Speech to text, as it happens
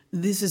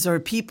This is our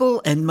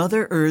People and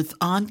Mother Earth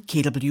on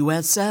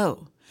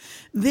KWSO.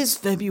 This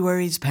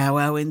February's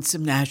powwow in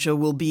Simnasho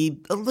will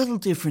be a little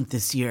different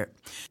this year.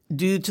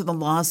 Due to the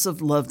loss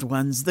of loved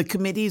ones, the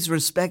committee is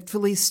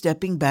respectfully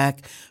stepping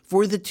back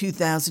for the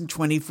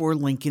 2024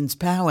 Lincoln's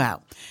Powwow.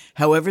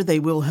 However, they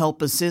will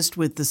help assist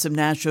with the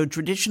Simnasho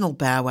Traditional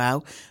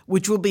Pow-Wow,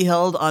 which will be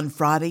held on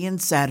Friday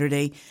and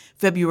Saturday,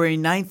 February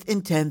 9th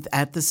and 10th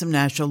at the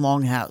Simnasho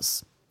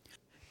Longhouse.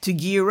 To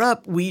gear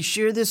up, we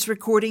share this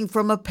recording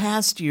from a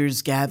past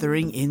year's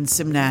gathering in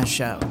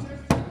Simnasho.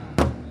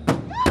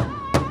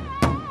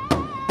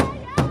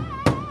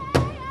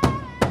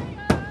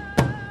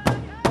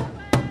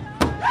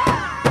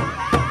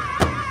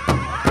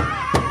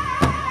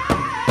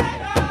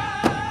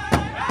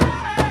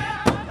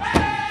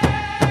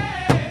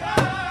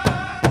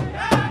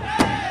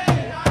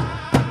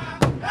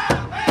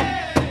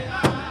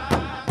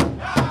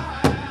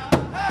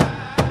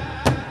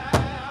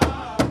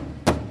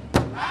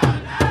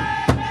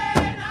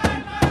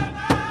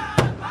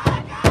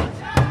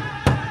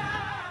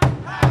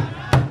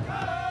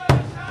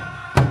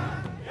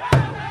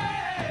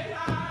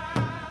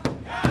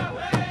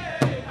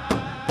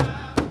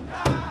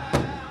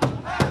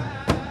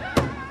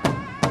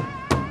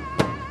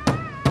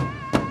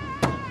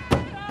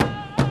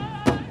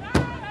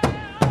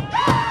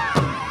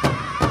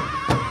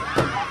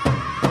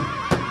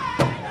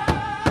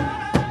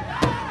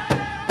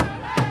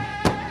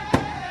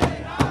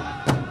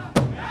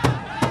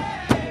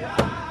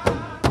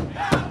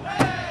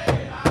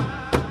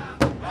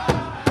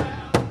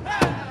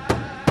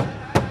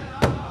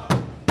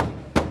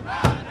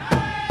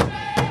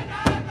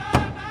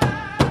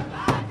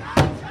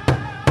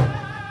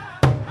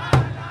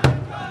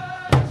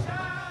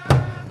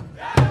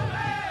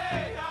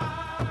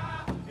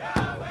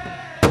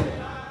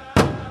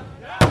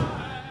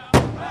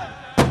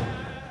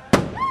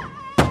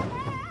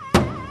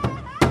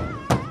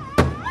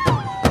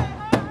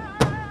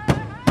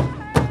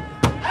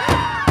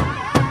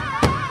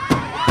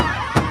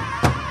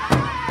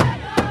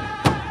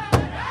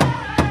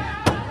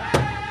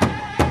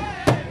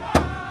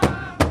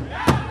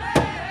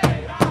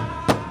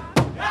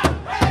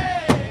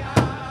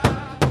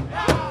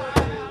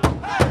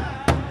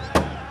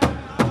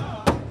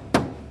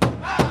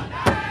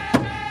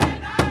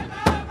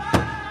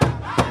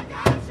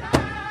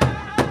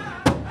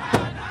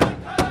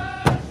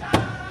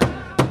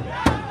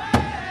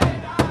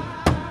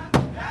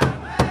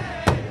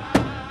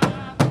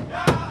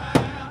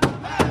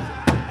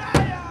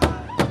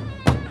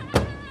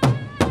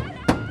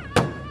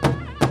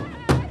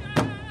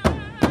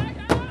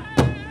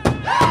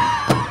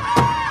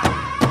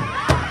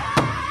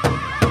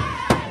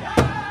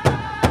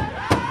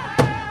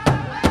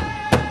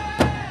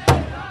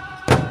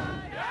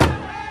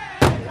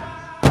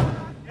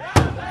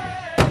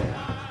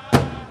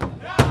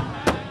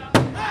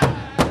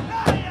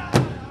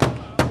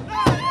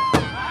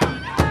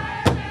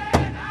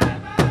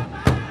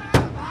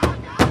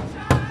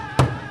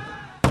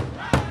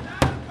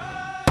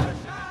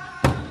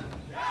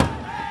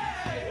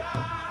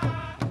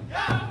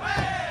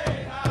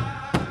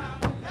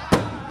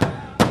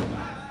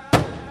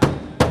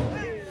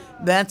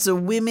 That's a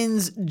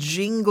women's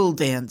jingle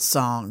dance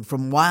song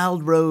from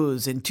Wild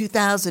Rose in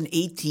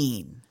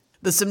 2018.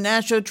 The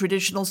Simnasho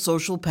Traditional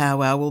Social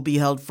Powwow will be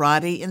held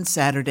Friday and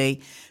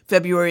Saturday,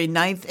 February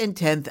 9th and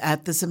 10th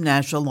at the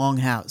Simnasho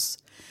Longhouse.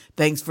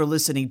 Thanks for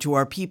listening to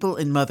our People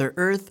in Mother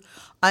Earth.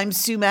 I'm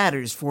Sue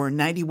Matters for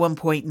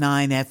 91.9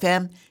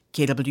 FM,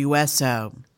 KWSO.